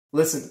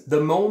Listen,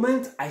 the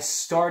moment I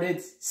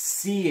started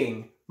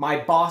seeing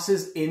my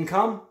boss's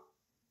income,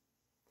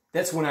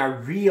 that's when I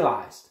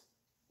realized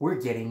we're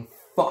getting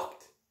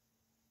fucked.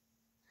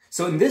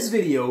 So in this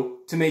video,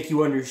 to make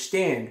you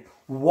understand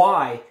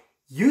why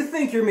you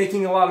think you're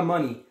making a lot of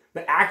money,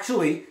 but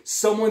actually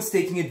someone's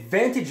taking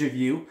advantage of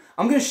you,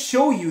 I'm going to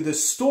show you the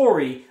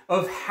story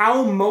of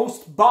how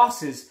most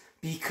bosses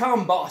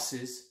become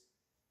bosses.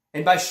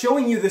 And by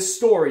showing you this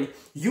story,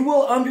 you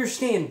will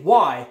understand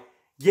why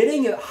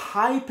getting a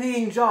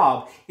high-paying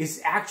job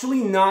is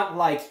actually not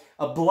like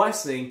a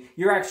blessing.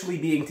 You're actually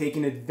being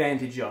taken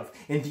advantage of.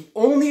 And the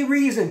only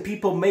reason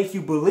people make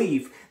you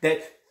believe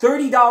that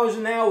 $30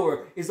 an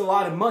hour is a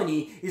lot of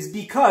money is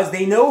because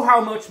they know how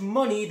much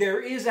money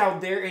there is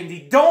out there and they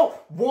don't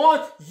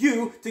want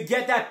you to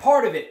get that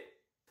part of it.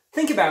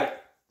 Think about it.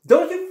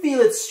 Don't you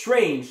feel it's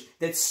strange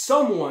that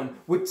someone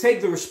would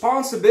take the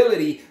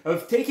responsibility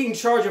of taking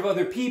charge of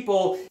other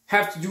people,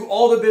 have to do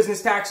all the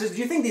business taxes? Do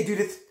you think they do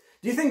this?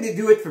 Do you think they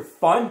do it for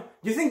fun?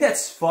 Do you think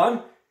that's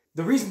fun?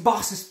 The reason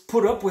bosses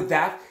put up with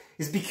that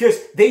is because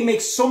they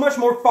make so much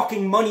more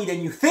fucking money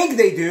than you think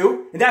they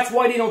do. And that's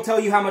why they don't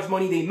tell you how much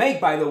money they make,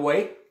 by the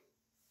way.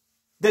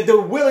 That they're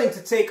willing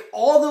to take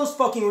all those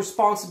fucking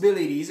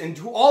responsibilities and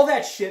do all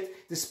that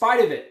shit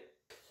despite of it.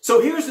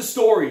 So here's the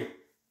story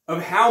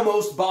of how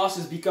most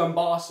bosses become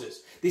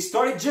bosses. They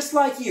started just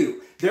like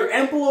you. They're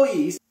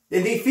employees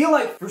and they feel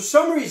like for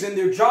some reason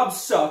their job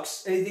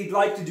sucks and they'd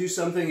like to do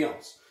something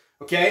else.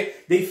 Okay?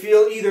 They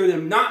feel either they're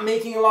not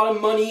making a lot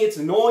of money, it's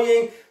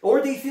annoying,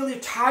 or they feel they're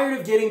tired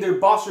of getting their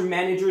boss or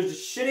managers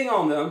just shitting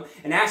on them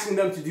and asking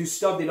them to do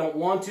stuff they don't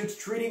want to,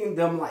 treating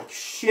them like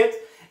shit,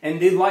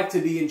 and they'd like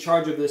to be in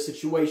charge of the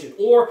situation.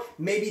 Or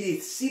maybe they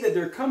see that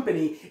their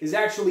company is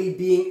actually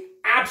being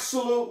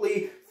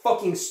absolutely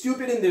fucking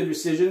stupid in their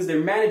decisions,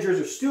 their managers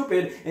are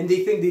stupid, and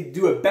they think they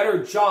do a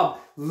better job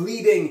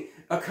leading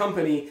a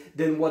company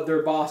than what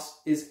their boss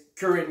is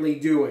currently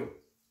doing.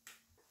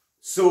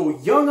 So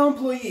a young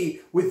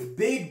employee with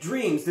big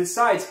dreams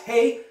decides,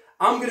 hey,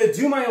 I'm going to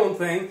do my own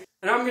thing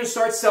and I'm going to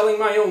start selling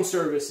my own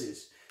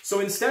services. So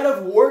instead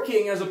of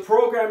working as a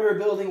programmer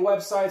building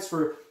websites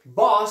for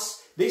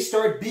boss, they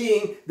start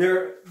being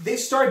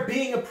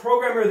a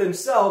programmer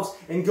themselves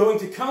and going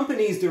to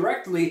companies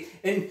directly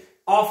and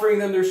offering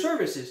them their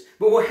services.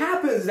 But what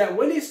happens is that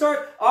when they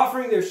start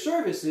offering their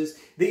services,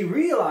 they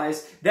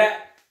realize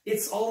that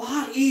it's a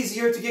lot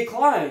easier to get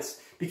clients.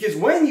 Because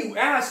when you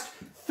ask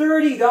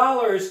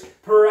 $30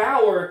 per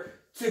hour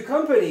to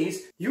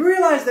companies, you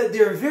realize that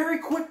they're very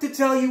quick to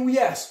tell you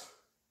yes,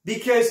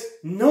 because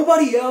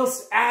nobody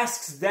else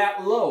asks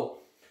that low.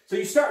 So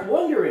you start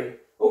wondering,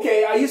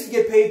 okay, I used to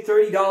get paid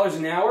 $30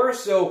 an hour,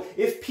 so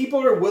if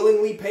people are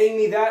willingly paying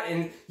me that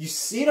and you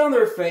see it on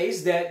their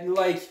face that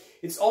like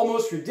it's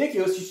almost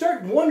ridiculous, you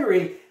start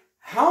wondering,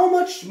 how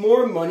much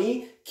more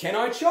money can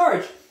I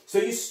charge? So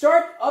you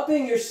start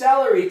upping your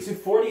salary to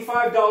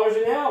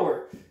 $45 an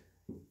hour.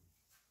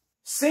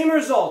 Same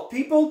result.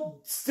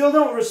 People still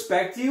don't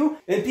respect you,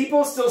 and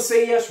people still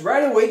say yes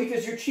right away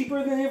because you're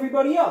cheaper than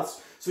everybody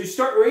else. So you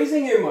start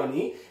raising your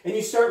money, and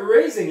you start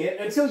raising it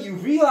until you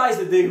realize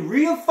that the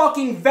real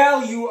fucking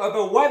value of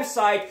a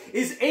website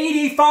is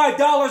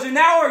 $85 an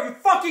hour, you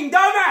fucking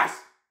dumbass!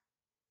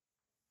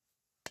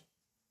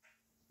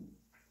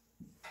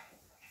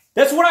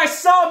 That's what I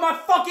saw in my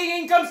fucking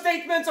income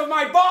statements of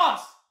my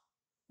boss!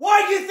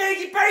 Why do you think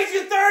he pays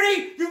you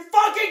 $30, you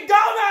fucking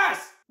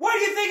dumbass? Why do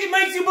you think it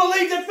makes you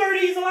believe that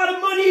 30 is a lot of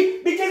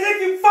money? Because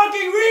if you fucking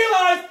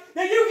realize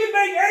that you can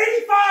make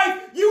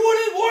 85, you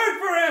wouldn't work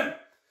for him.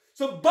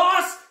 So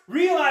boss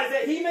realized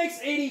that he makes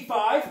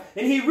 85,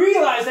 and he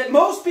realized that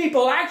most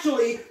people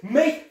actually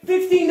make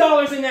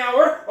 $15 an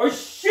hour or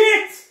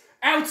shit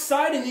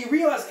outside, and he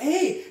realized,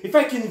 hey, if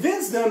I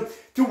convince them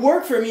to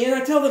work for me and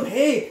I tell them,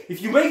 hey, if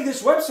you make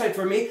this website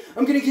for me,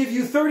 I'm going to give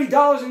you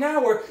 $30 an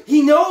hour,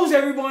 he knows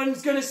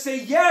everyone's going to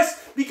say yes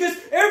because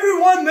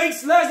everyone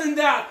makes less than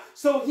that.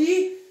 So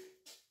he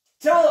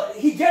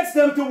gets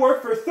them to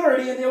work for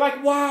 30 and they're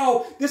like,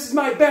 wow, this is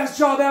my best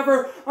job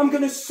ever. I'm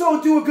going to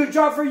so do a good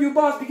job for you,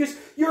 boss, because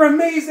you're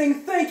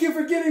amazing. Thank you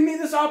for giving me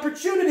this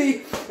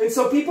opportunity. And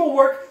so people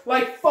work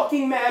like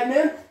fucking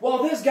madmen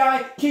while this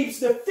guy keeps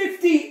the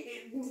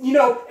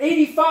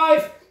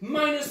 85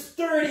 minus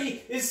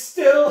 30 is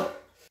still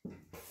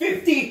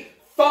 $55.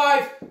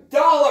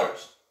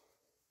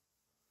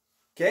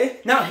 Okay?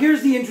 Now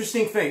here's the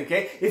interesting thing,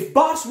 okay? If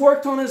boss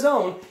worked on his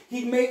own,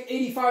 he'd make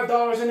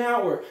 $85 an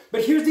hour.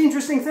 But here's the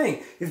interesting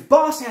thing. If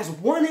boss has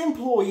one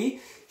employee,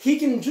 he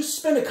can just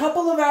spend a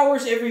couple of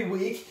hours every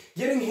week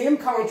getting him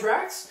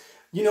contracts.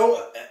 You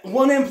know,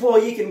 one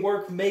employee can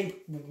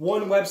make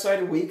one website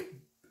a week,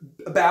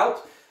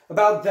 about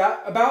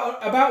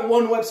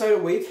one website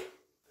a week.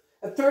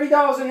 At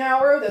 $30 an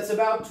hour, that's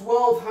about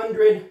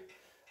 $1,200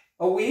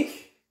 a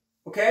week,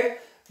 okay?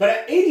 But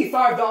at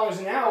 $85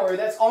 an hour,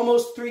 that's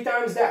almost 3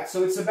 times that.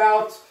 So it's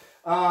about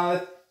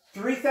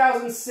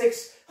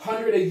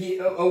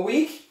 $3,600 a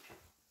week.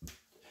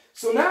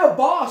 So now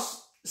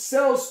boss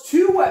sells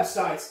 2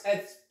 websites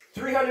at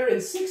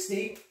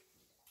 $360,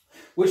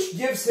 which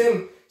gives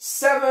him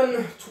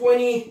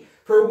 $7.20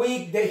 per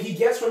week that he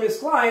gets from his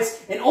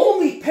clients and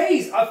only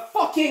pays a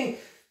fucking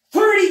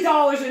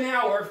 $30 an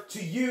hour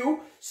to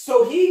you,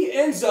 so he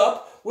ends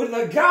up with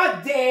a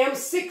goddamn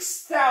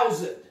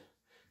 $6,000.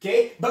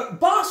 Okay? But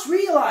boss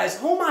realized,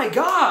 oh my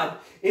God,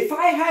 if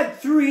I had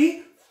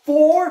 3,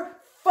 4,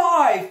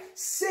 5,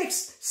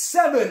 6,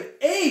 7,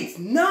 8,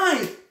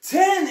 9,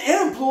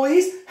 10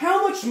 employees,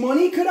 how much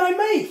money could I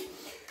make?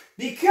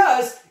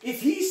 Because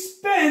if he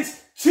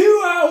spends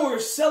 2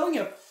 hours selling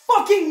a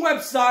fucking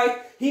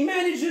website, he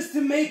manages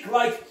to make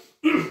like,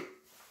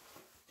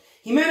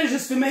 he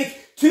manages to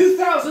make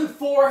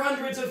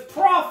 2,400 of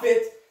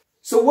profit.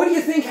 So what do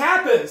you think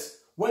happens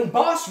when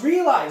boss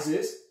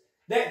realizes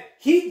that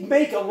he'd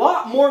make a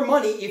lot more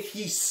money if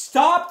he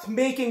stopped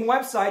making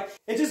website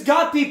and just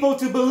got people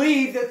to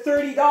believe that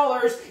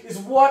 $30 is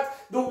what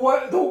the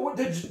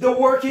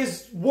work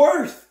is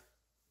worth?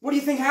 What do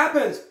you think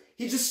happens?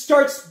 He just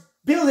starts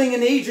building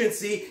an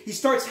agency. He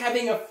starts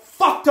having a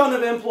fuck ton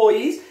of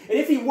employees, and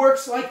if he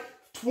works like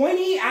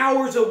 20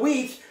 hours a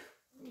week,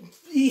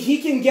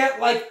 he can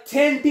get like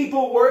 10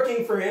 people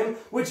working for him,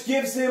 which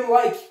gives him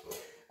like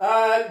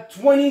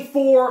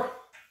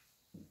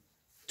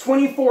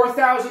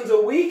 24,000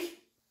 a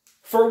week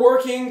for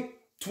working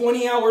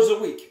 20 hours a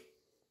week.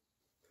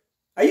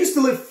 I used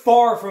to live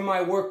far from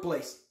my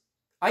workplace.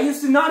 I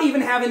used to not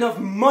even have enough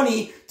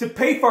money to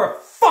pay for a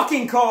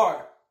fucking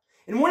car.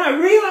 And when I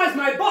realized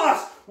my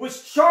boss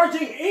was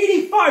charging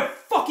 85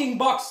 fucking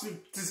bucks to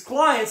his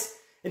clients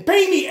and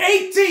paying me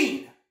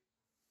 18,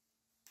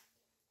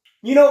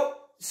 you know,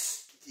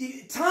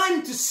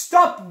 time to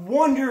stop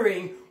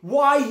wondering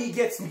why he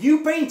gets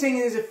new painting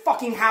in his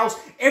fucking house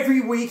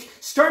every week.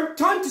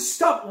 Time to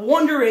stop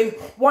wondering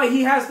why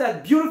he has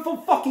that beautiful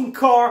fucking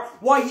car,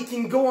 why he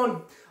can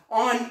go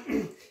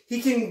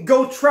he can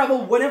go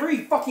travel whenever he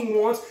fucking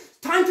wants.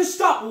 Time to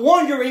stop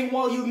wondering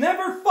why you'll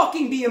never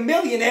fucking be a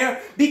millionaire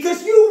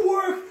because you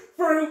work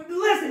for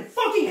less than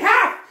fucking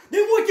half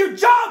than what your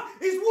job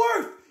is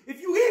worth. If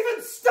you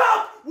even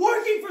stop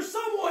working for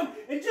someone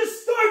and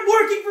just start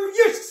working for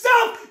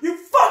yourself, you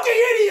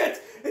fucking idiot!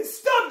 And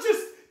stop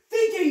just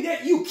thinking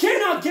that you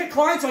cannot get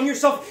clients on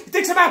yourself. It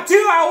takes about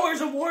 2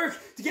 hours of work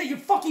to get your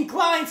fucking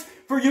clients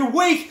for your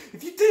week.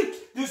 If you took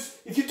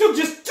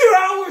just 2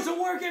 hours of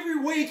work every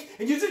week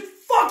and you just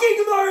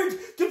fucking learned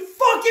to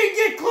fucking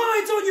get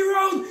clients on your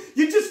own,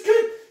 you just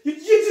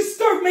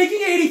start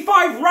making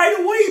 85 right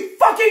away, you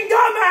fucking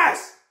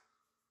dumbass!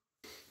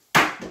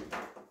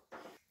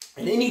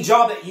 And any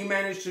job that you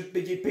manage to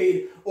get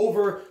paid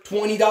over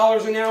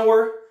 $20 an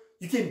hour,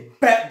 you can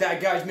bet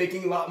that guy's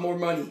making a lot more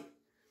money.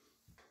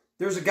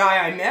 There's a guy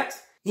I met.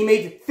 He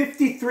made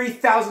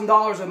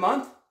 $53,000 a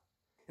month.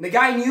 And the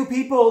guy knew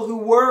people who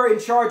were in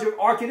charge of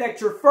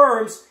architecture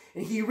firms.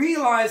 And he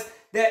realized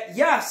that,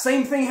 yeah,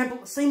 same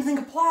thing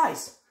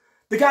applies.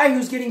 The guy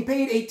who's getting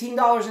paid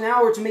 $18 an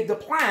hour to make the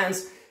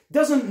plans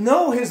doesn't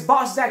know his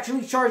boss is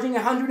actually charging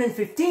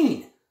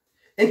 $115.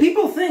 And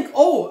people think,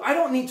 oh, I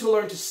don't need to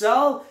learn to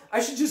sell. I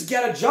should just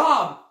get a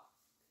job.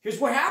 Here's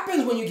what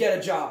happens when you get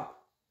a job.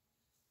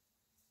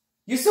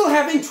 You're still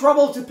having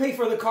trouble to pay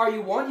for the car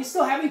you want. You're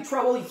still having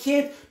trouble. You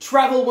can't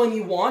travel when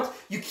you want.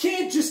 You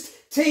can't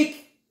just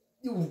take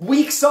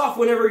weeks off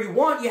whenever you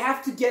want. You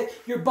have to get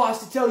your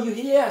boss to tell you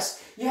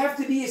yes. You have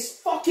to be his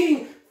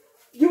fucking,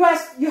 you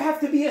have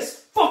to be his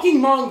fucking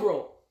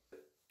mongrel.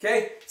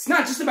 Okay? It's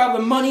not just about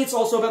the money, it's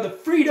also about the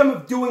freedom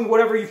of doing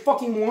whatever you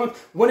fucking want,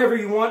 whenever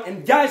you want.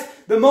 And guys,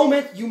 the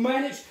moment you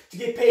manage to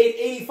get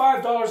paid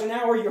 $85 an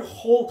hour, your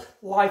whole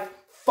life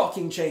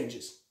fucking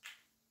changes.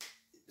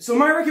 So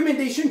my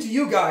recommendation to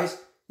you guys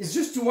is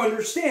just to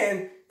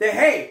understand that,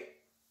 hey,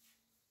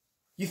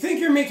 you think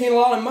you're making a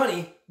lot of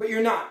money, but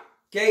you're not,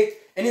 okay?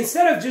 And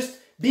instead of just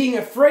being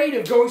afraid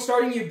of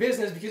starting your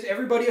business because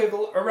everybody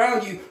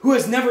around you who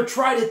has never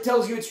tried it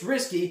tells you it's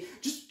risky,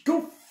 just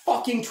go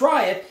fucking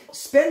try it.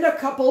 Spend a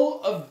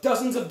couple of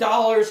dozens of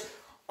dollars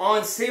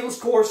on sales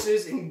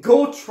courses and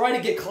go try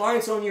to get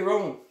clients on your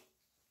own.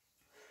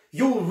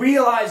 You'll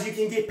realize you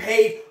can get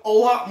paid a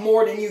lot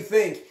more than you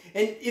think.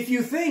 And if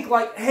you think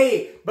like,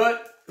 hey,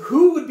 but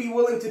who would be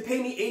willing to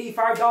pay me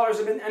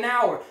 $85 an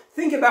hour?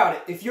 Think about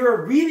it. If you're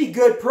a really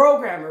good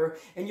programmer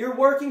and you're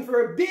working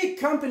for a big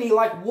company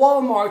like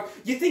Walmart,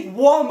 you think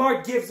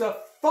Walmart gives a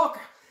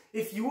fuck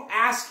if you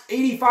ask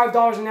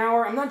 $85 an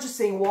hour? I'm not just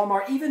saying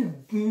Walmart,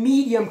 even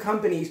medium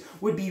companies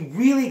would be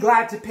really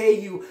glad to pay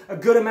you a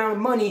good amount of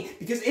money,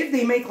 because if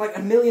they make like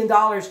 $1 million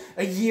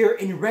a year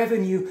in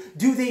revenue,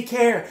 do they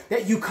care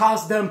that you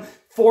cost them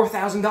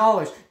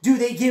 $4,000? Do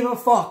they give a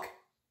fuck?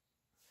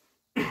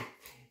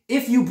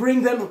 If you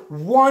bring them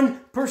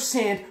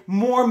 1%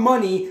 more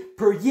money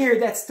per year,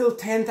 that's still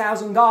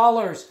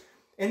 $10,000.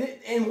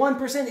 And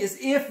 1% is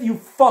if you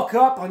fuck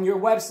up on your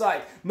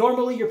website.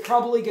 Normally, you're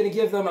probably going to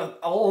give them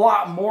a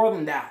lot more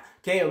than that.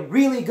 Okay, a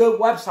really good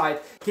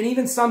website can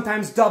even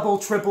sometimes double,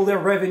 triple their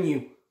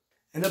revenue.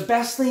 And the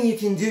best thing you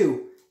can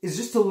do is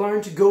just to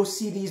learn to go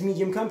see these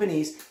medium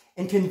companies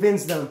and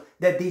convince them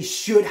that they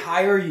should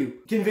hire you.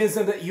 Convince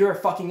them that you're a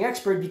fucking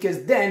expert,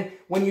 because then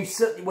when you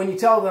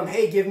tell them,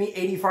 hey, give me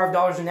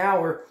 $85 an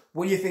hour,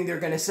 what do you think they're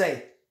going to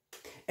say?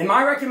 And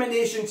my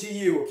recommendation to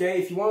you, okay,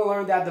 if you want to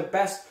learn that, the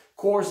best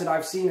course that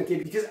I've seen, okay,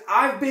 because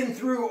I've been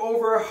through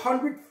over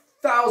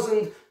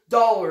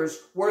 $100,000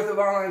 worth of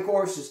online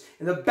courses.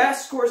 And the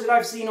best course that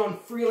I've seen on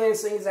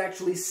freelancing is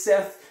actually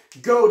Seth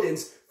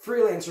Godin's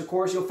freelancer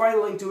course. You'll find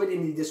a link to it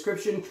in the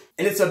description.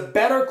 And it's a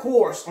better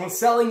course on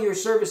selling your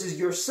services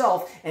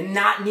yourself and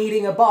not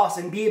needing a boss,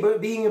 and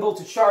being able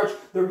to charge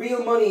the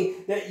real money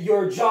that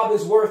your job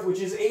is worth, which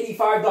is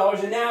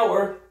 $85 an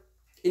hour,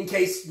 in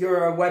case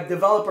you're a web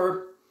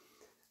developer.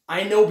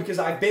 I know, because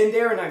I've been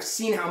there and I've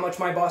seen how much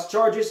my boss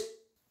charges.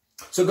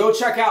 So go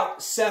check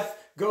out Seth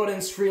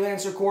Godin's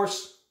freelancer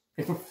course.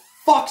 And for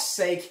fuck's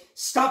sake,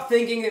 stop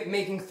thinking that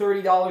making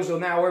 $30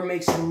 an hour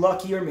makes you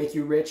lucky or make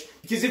you rich.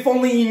 Because if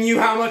only you knew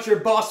how much your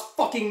boss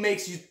fucking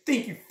makes, you'd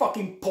think you're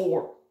fucking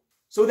poor.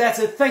 So that's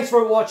it. Thanks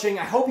for watching.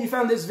 I hope you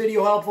found this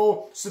video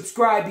helpful.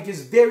 Subscribe,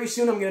 because very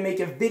soon I'm going to make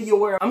a video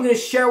where I'm going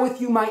to share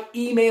with you my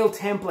email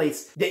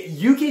templates that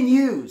you can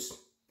use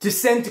to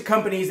send to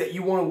companies that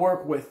you want to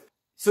work with.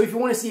 So if you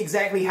want to see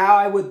exactly how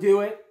I would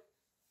do it,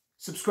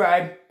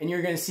 subscribe, and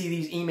you're going to see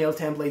these email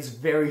templates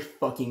very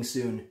fucking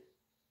soon.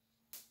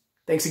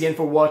 Thanks again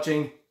for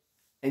watching,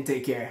 and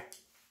take care.